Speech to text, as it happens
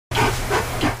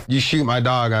You shoot my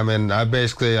dog. I mean, I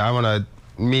want to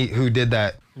meet who did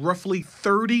that. Roughly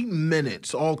 30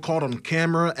 minutes, all caught on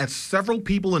camera as several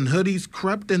people in hoodies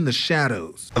crept in the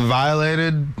shadows.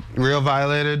 Violated, real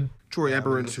violated. Troy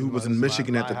Eberens, who was in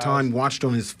Michigan at the time, watched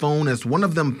on his phone as one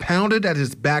of them pounded at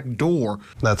his back door.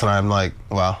 That's when I'm like,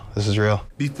 wow, this is real.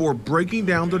 Before breaking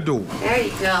down the door. There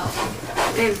you go.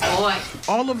 Good boy.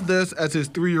 All of this as his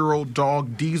 3-year-old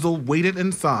dog, Diesel, waited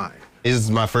inside. This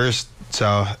is my first,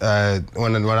 so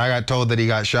when I got told that he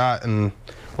got shot and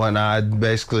whatnot, I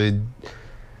basically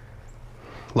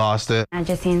lost it. I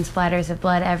just seen splatters of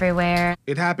blood everywhere.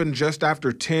 It happened just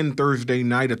after 10 Thursday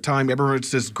night, a time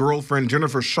Eberens' girlfriend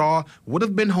Jennifer Shaw would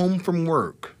have been home from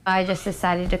work. I just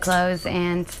decided to close,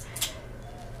 and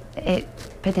it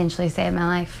potentially saved my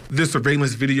life. This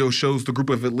surveillance video shows the group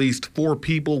of at least 4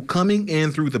 people coming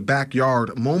in through the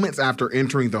backyard. Moments after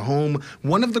entering the home,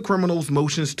 one of the criminals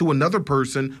motions to another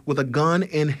person with a gun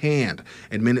in hand.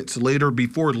 And minutes later,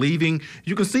 before leaving,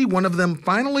 you can see one of them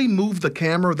finally move the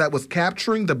camera that was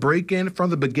capturing the break-in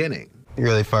from the beginning. It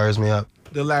really fires me up.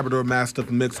 The Labrador Mastiff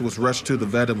mix was rushed to the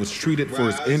vet and was treated for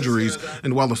his injuries.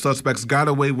 And while the suspects got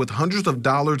away with hundreds of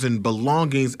dollars in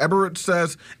belongings, Eberens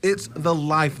says it's the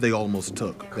life they almost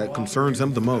took that concerns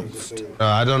him the most.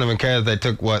 I don't even care that they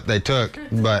took what they took,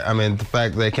 but I mean, the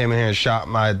fact they came in here and shot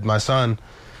my son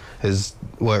is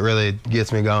what really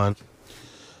gets me going.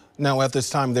 Now, at this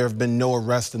time, there have been no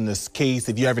arrests in this case.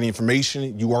 If you have any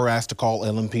information, you are asked to call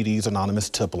LMPD's anonymous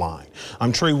tip line.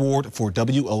 I'm Trey Ward for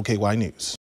WLKY News.